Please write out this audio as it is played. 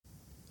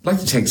I'd like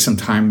to take some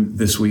time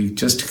this week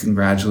just to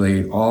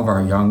congratulate all of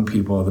our young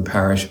people of the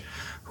parish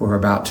who are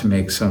about to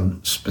make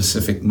some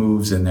specific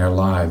moves in their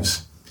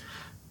lives.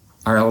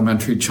 Our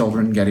elementary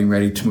children getting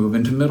ready to move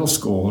into middle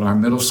school, and our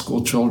middle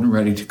school children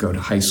ready to go to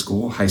high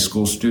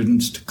school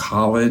students to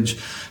college,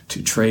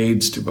 to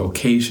trades, to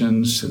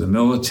vocations, to the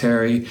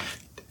military,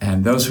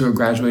 and those who are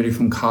graduating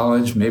from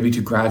college, maybe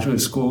to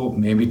graduate school,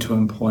 maybe to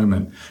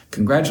employment.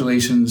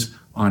 Congratulations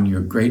on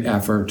your great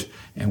effort,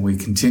 and we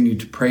continue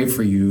to pray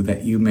for you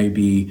that you may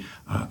be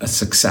a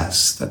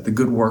success, that the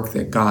good work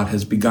that God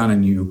has begun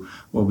in you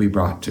will be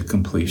brought to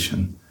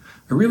completion.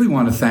 I really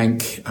want to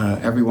thank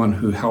everyone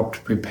who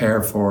helped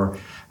prepare for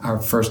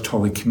our First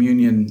Holy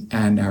Communion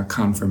and our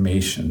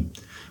confirmation.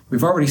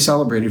 We've already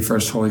celebrated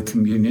First Holy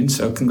Communion,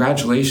 so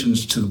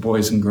congratulations to the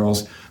boys and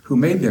girls who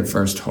made their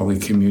First Holy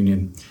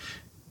Communion.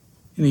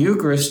 In the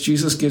Eucharist,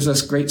 Jesus gives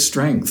us great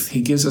strength.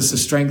 He gives us the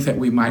strength that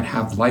we might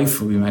have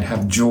life, we might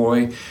have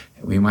joy,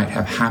 we might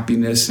have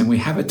happiness, and we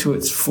have it to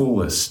its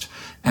fullest.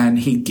 And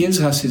he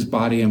gives us his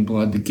body and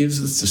blood that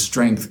gives us the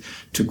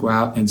strength to go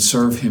out and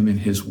serve him in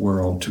his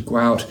world, to go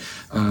out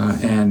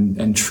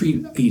and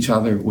treat each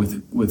other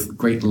with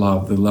great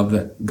love, the love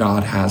that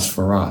God has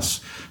for us,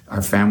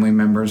 our family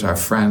members, our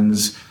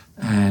friends,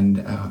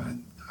 and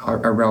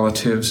our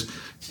relatives.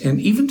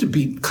 And even to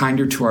be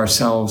kinder to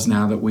ourselves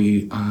now that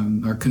we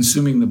are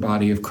consuming the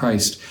body of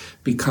Christ,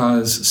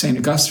 because St.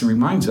 Augustine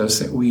reminds us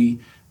that we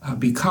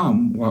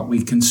become what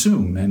we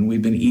consume, and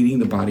we've been eating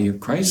the body of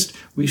Christ.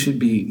 We should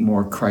be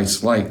more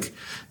Christ-like.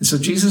 And so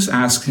Jesus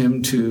asked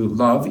him to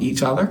love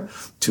each other,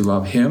 to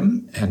love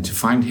him, and to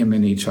find him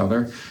in each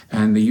other.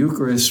 And the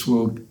Eucharist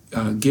will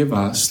give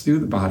us,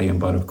 through the body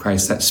and blood of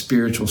Christ, that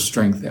spiritual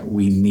strength that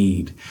we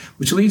need,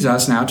 which leads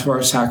us now to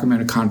our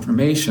sacrament of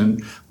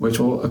confirmation, which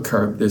will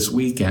occur this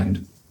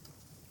weekend.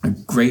 A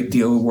great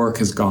deal of work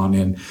has gone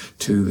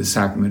into the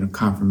sacrament of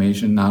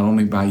confirmation, not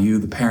only by you,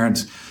 the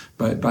parents,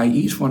 but by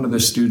each one of the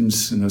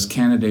students and those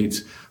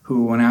candidates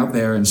who went out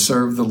there and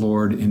served the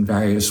Lord in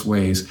various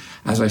ways.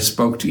 As I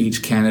spoke to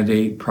each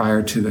candidate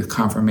prior to the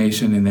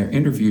confirmation in their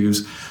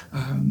interviews,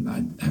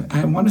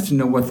 I wanted to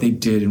know what they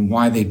did and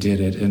why they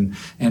did it,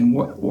 and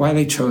why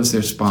they chose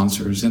their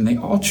sponsors. And they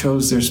all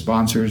chose their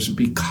sponsors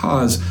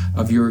because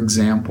of your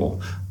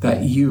example,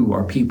 that you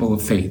are people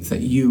of faith,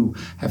 that you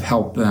have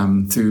helped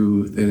them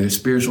through their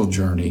spiritual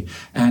journey,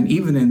 and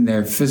even in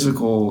their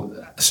physical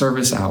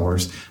service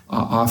hours,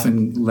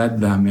 often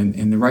led them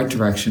in the right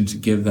direction to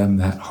give them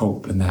that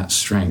hope and that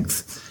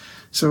strength.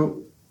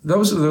 So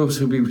those who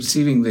will be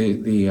receiving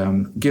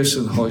the gifts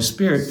of the Holy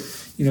Spirit,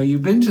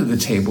 you've been to the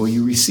table,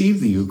 you received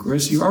the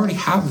Eucharist, you already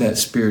have that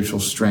spiritual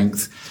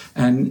strength,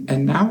 and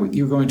now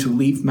you're going to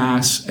leave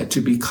Mass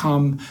to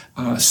become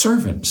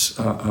servants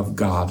of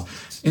God.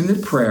 In the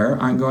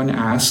prayer, I'm going to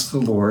ask the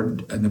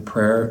Lord, in the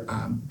prayer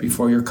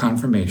before your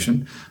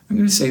confirmation, I'm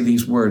going to say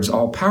these words: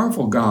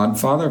 All-powerful God,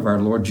 Father of our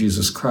Lord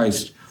Jesus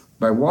Christ,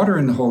 by water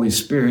and the Holy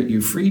Spirit,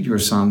 you freed your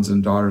sons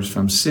and daughters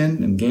from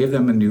sin and gave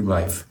them a new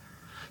life.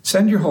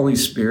 Send your Holy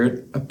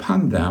Spirit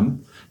upon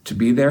them to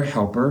be their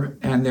helper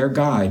and their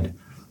guide.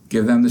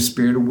 Give them the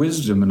spirit of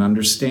wisdom and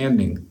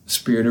understanding, the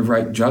spirit of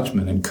right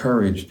judgment and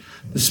courage,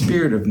 the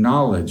spirit of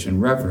knowledge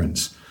and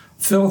reverence.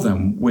 Fill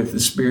them with the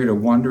spirit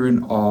of wonder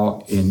and awe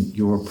in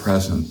your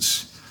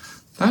presence.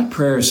 That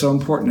prayer is so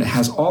important. It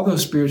has all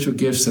those spiritual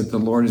gifts that the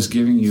Lord is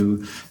giving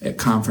you at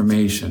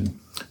confirmation.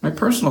 My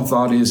personal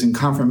thought is, in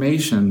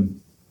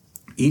confirmation,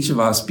 each of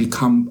us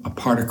become a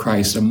part of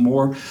Christ, a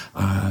more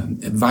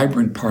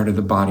vibrant part of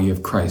the body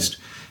of Christ.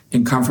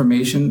 In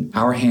confirmation,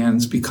 our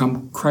hands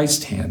become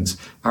Christ's hands,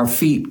 our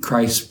feet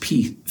Christ's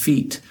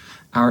feet,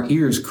 our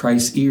ears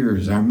Christ's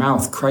ears, our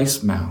mouth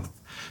Christ's mouth.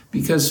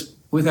 Because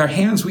with our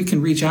hands, we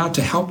can reach out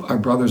to help our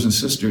brothers and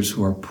sisters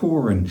who are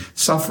poor and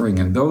suffering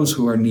and those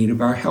who are in need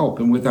of our help.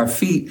 And with our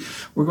feet,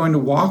 we're going to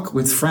walk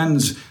with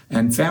friends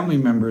and family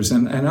members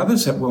and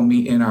others that we'll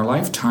meet in our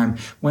lifetime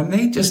when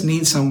they just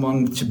need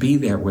someone to be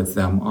there with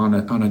them on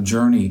a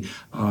journey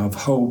of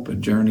hope, a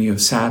journey of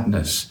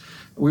sadness.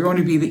 We're going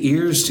to be the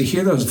ears to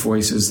hear those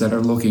voices that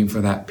are looking for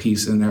that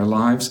peace in their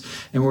lives.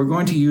 And we're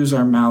going to use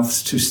our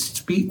mouths to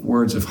speak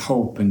words of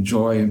hope and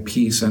joy and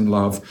peace and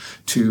love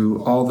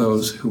to all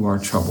those who are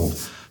troubled.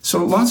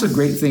 So lots of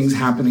great things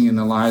happening in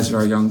the lives of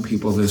our young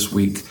people this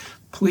week.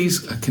 Please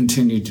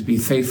continue to be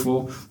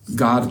faithful.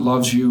 God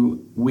loves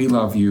you. We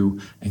love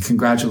you. And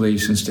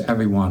congratulations to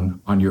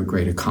everyone on your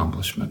great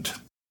accomplishment.